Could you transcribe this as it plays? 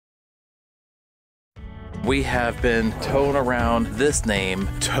We have been towing around this name,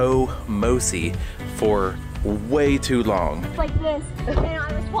 Tomosi, for way too long. Like this, and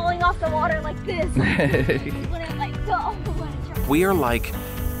I was falling off the water like this. When it like go. We are like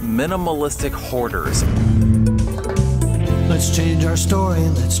minimalistic hoarders. Let's change our story,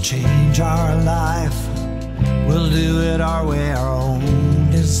 let's change our life. We'll do it our way, our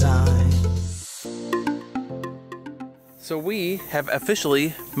own design. So we have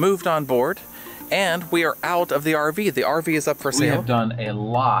officially moved on board, and we are out of the RV. The RV is up for sale. We have done a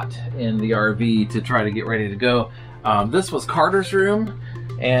lot in the RV to try to get ready to go. This was Carter's room,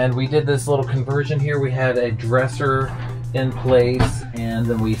 and we did this little conversion here. We had a dresser in place, and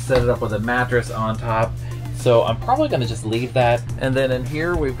then we set it up with a mattress on top. So I'm probably gonna just leave that. And then in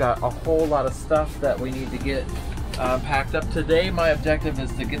here, we've got a whole lot of stuff that we need to get packed up. Today, my objective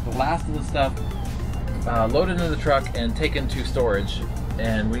is to get the last of the stuff loaded into the truck and taken to storage.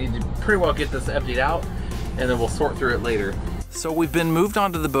 And we need to pretty well get this emptied out, and then we'll sort through it later. So we've been moved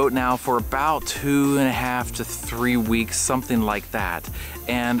onto the boat now for about 2.5 to 3 weeks, something like that.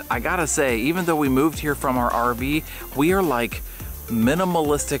 And I gotta say, even though we moved here from our RV, we are like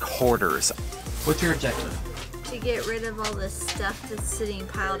minimalistic hoarders. What's your objective? To get rid of all this stuff that's sitting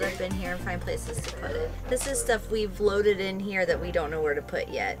piled up in here and find places to put it. This is stuff we've loaded in here that we don't know where to put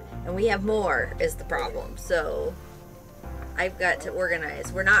yet. And we have more is the problem. So I've got to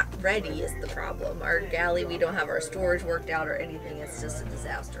organize. We're not ready is the problem. Our galley, we don't have our storage worked out or anything. It's just a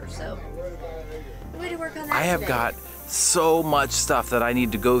disaster. So we need to work on that. I have got so much stuff that I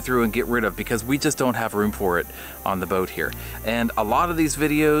need to go through and get rid of because we just don't have room for it on the boat here. And a lot of these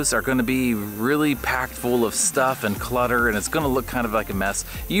videos are going to be really packed full of stuff and clutter, and it's going to look kind of like a mess.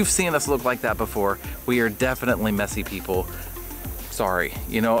 You've seen us look like that before. We are definitely messy people. Sorry.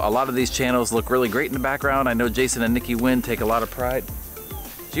 You know, a lot of these channels look really great in the background. I know Jason and Nikki Wynn take a lot of pride.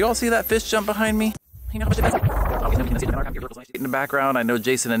 Do you all see that fish jump behind me? In the background, I know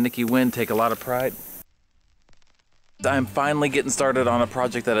Jason and Nikki Wynn take a lot of pride. I'm finally getting started on a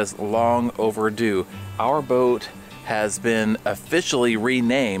project that is long overdue. Our boat has been officially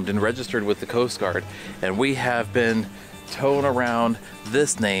renamed and registered with the Coast Guard, and we have been towing around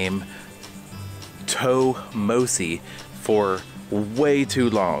this name, Tomosi, for way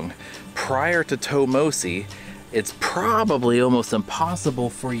too long. Prior to Tomosi, it's probably almost impossible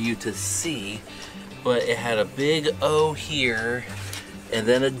for you to see, but it had a big O here, and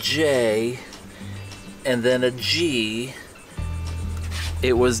then a J, and then a G.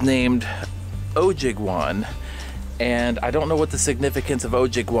 It was named Ojigwan, and I don't know what the significance of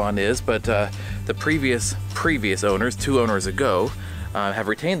Ojigwan is, but the previous owners, 2 owners ago, have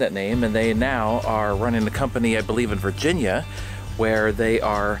retained that name, and they now are running a company, I believe in Virginia, where they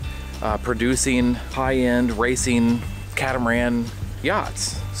are producing high-end racing catamaran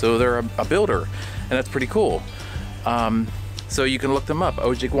yachts. So they're a builder, and that's pretty cool. So you can look them up,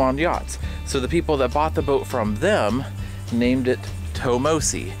 Ojigwan Yachts. So the people that bought the boat from them named it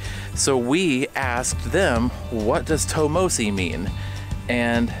Tomosi. So we asked them, what does Tomosi mean?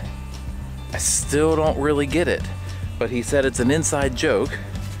 And I still don't really get it. But he said it's an inside joke.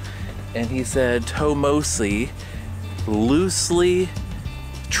 And he said Tomosi loosely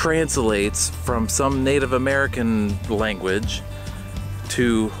translates from some Native American language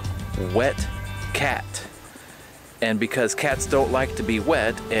to wet cat. And because cats don't like to be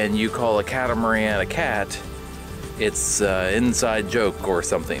wet, and you call a catamaran a cat, it's an inside joke or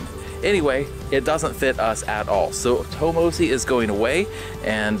something. Anyway, it doesn't fit us at all. So Tomosi is going away,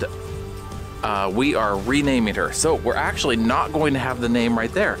 and we are renaming her. So we're actually not going to have the name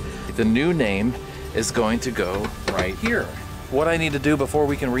right there. The new name is going to go right here. What I need to do before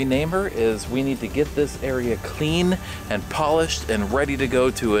we can rename her is we need to get this area clean and polished and ready to go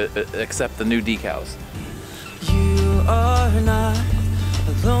to accept the new decals. You are not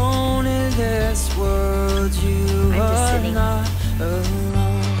alone in this world. You are not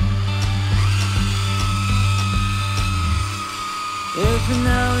alone. Every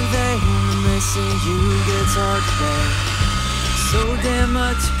now and then missing you gets hard to bear. So damn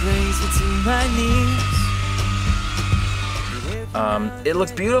much brings me to my knees. It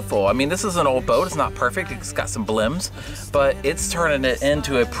looks beautiful. I mean, this is an old boat. It's not perfect. It's got some blims, but it's turning it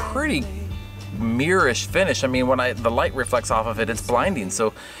into a pretty mirrorish finish. I mean, when the light reflects off of it, it's blinding,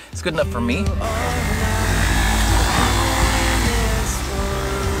 so it's good enough for me.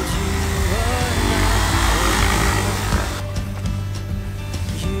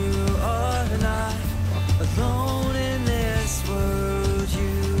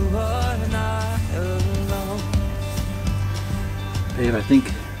 Babe, I think,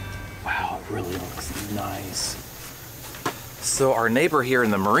 wow, it really looks nice. So our neighbor here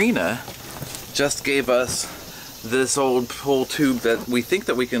in the marina just gave us this old pull tube that we think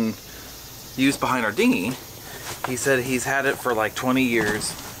that we can use behind our dinghy. He said he's had it for like 20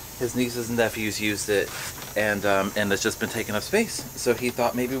 years. His nieces and nephews used it, and it's just been taking up space. So he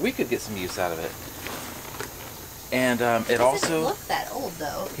thought maybe we could get some use out of it. And it also doesn't look that old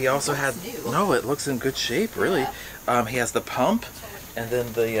though. He also had no. It looks in good shape, really. Yeah. He has the pump and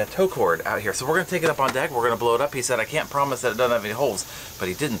then the tow cord out here. So we're gonna take it up on deck. We're gonna blow it up. He said I can't promise that it doesn't have any holes, but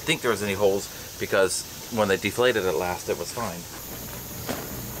he didn't think there was any holes because when they deflated it last, it was fine.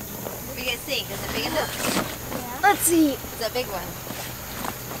 What do you guys think? Is it big enough? Yeah. Let's see. It's a big one.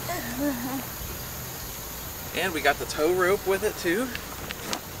 And we got the tow rope with it too,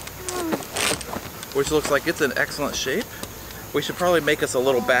 which looks like it's in excellent shape. We should probably make us a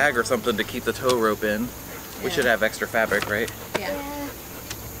little bag or something to keep the tow rope in. We should have extra fabric, right? Yeah.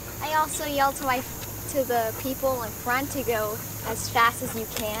 I also yelled to the people in front to go as fast as you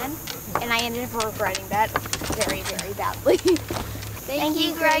can, and I ended up regretting that very, very badly. Thank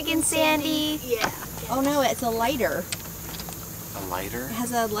you, Greg and Sandy. Yeah. Oh no, it's a lighter. A lighter? It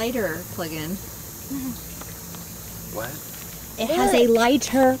has a lighter plug-in. What? It has a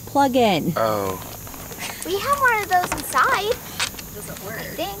lighter plug-in. Oh. We have one of those inside. Doesn't work.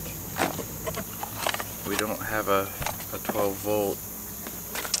 I think. We don't have a 12-volt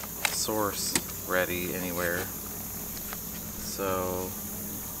source ready anywhere. So,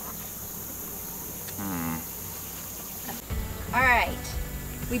 All right.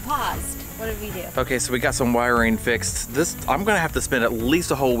 We paused. What did we do? okay, so we got some wiring fixed. This, I'm gonna have to spend at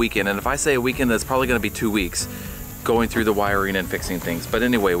least a whole weekend, and if I say a weekend, that's probably gonna be 2 weeks going through the wiring and fixing things. But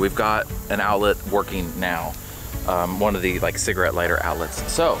anyway, we've got an outlet working now. One of the like cigarette lighter outlets.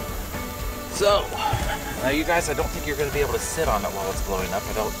 So now you guys, I don't think you're gonna be able to sit on it while it's blowing up.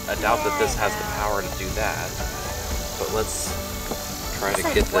 I doubt that this has the power to do that. But let's try to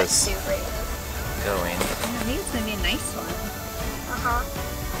get this going. I think it's gonna be a nice one.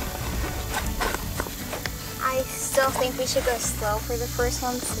 I still think we should go slow for the first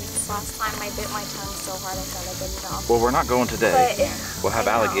one, since last time I bit my tongue so hard I thought I bit it off. Well, we're not going today. But We'll have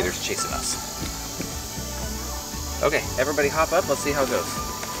alligators chasing us. Okay, everybody hop up. Let's see how it goes.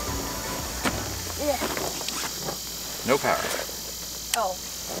 Yeah. No power. Oh.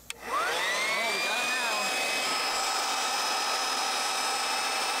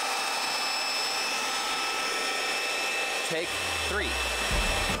 Take 3.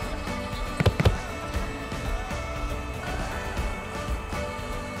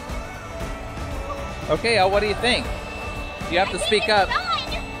 Okay, Elle, what do you think? You have to speak up.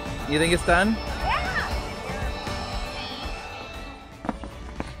 You think it's done? Yeah.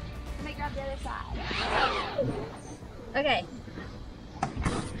 Let me grab the other side. Okay.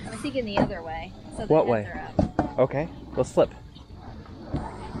 I was thinking the other way. So What way? up. Okay, let's flip.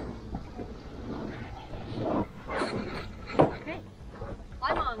 Okay.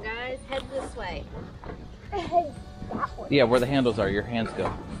 Climb on, guys. Head this way. Yeah, where the handles are, your hands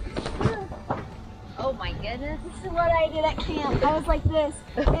go. Oh my goodness. This is what I did at camp. I was like this,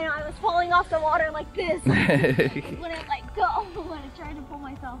 and I was falling off the water like this. When I let go, when I tried to pull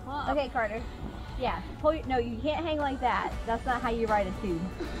myself up. Okay, Carter. Yeah, no, you can't hang like that. That's not how you ride a tube.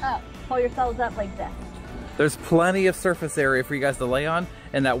 Oh. Pull yourselves up like this. There's plenty of surface area for you guys to lay on,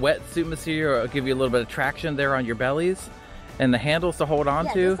 and that wetsuit material will give you a little bit of traction there on your bellies, and the handles to hold on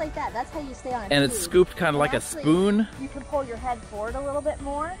Yeah, to. just like that. That's how you stay on a And tube. it's scooped kind of like a Actually, spoon. You can pull your head forward a little bit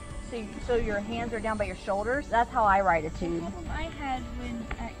more, so your hands are down by your shoulders. That's how I ride a tube. The problem I had when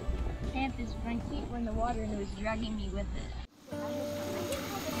at camp is my feet were in the water and it was dragging me with it.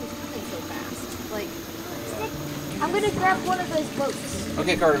 Like, I'm gonna grab one of those boats.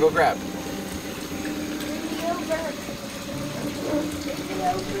 Okay, Carter, go grab.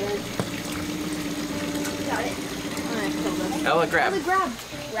 Got it. Ella, grab. Grab.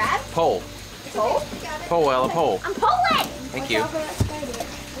 Grab? Pole. Pull? Pole, Ella, pole. I'm pulling! Thank you.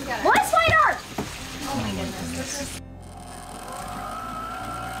 One spider! oh my goodness.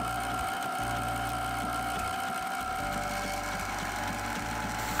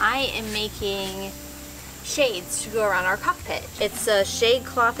 I am making shades to go around our cockpit. It's a shade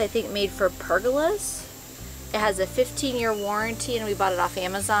cloth, I think, made for pergolas. It has a 15-year warranty, and we bought it off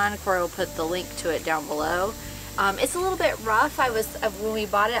Amazon. Corey will put the link to it down below. It's a little bit rough. When we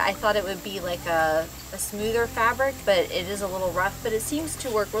bought it, I thought it would be like a smoother fabric, but it is a little rough, but it seems to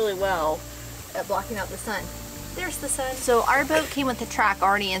work really well at blocking out the sun. There's the sun. So our boat came with the track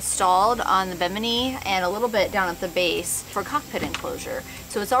already installed on the bimini and a little bit down at the base for cockpit enclosure.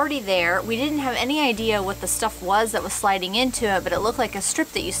 So it's already there. We didn't have any idea what the stuff was that was sliding into it, but it looked like a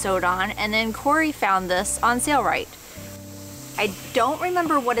strip that you sewed on, and then Corey found this on Sailrite. I don't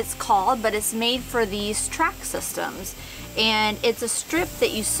remember what it's called, but it's made for these track systems. And it's a strip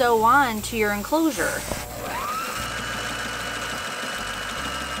that you sew on to your enclosure.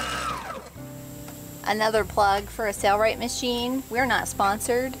 Another plug for a Sailrite machine. We're not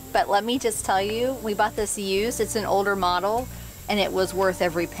sponsored, but let me just tell you, we bought this used. It's an older model, and it was worth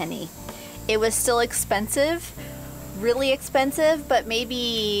every penny. It was still expensive, really expensive, but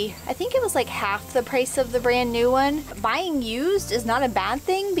maybe, I think it was like half the price of the brand new one. Buying used is not a bad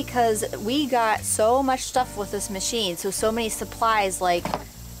thing because we got so much stuff with this machine. So many supplies, like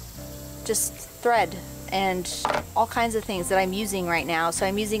just thread and all kinds of things that I'm using right now. So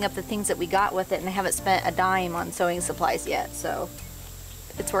I'm using up the things that we got with it, and I haven't spent a dime on sewing supplies yet. So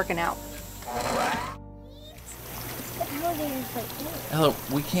it's working out. Ella,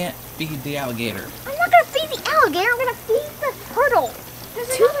 we can't feed the alligator. I'm not gonna feed the alligator, I'm gonna feed the turtle. There's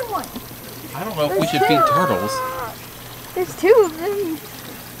another one. I don't know if we should feed turtles. There's 2 of them.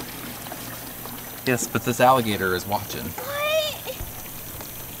 Yes, but this alligator is watching. What?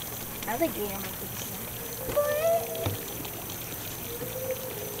 Alligator might be the What?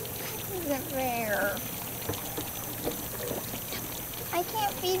 Isn't fair. I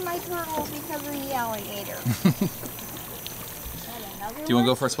can't feed my turtles because of the alligator. Do you want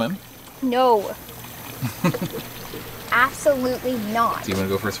to go for a swim? No. Absolutely not. Do you want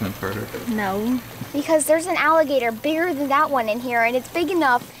to go for a swim, Carter? No. Because there's an alligator bigger than that one in here, and it's big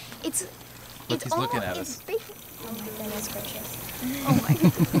enough. It's Look, he's looking at us. Big. Oh my goodness gracious. Oh my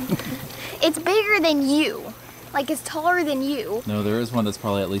goodness. It's bigger than you. Like, it's taller than you. No, there is one that's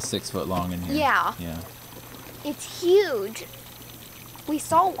probably at least 6 foot long in here. Yeah. Yeah. It's huge. We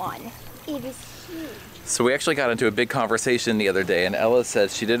saw one. It is huge. So we actually got into a big conversation the other day, and Ella said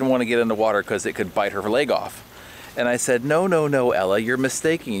she didn't want to get in the water because it could bite her leg off. And I said, no, no, no, Ella, you're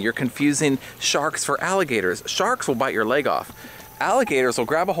mistaking. You're confusing sharks for alligators. Sharks will bite your leg off. Alligators will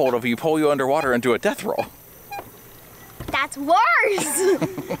grab a hold of you, pull you underwater, and do a death roll. That's worse!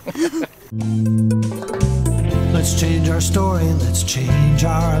 Let's change our story, let's change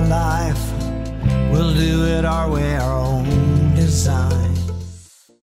our life. We'll do it our way, our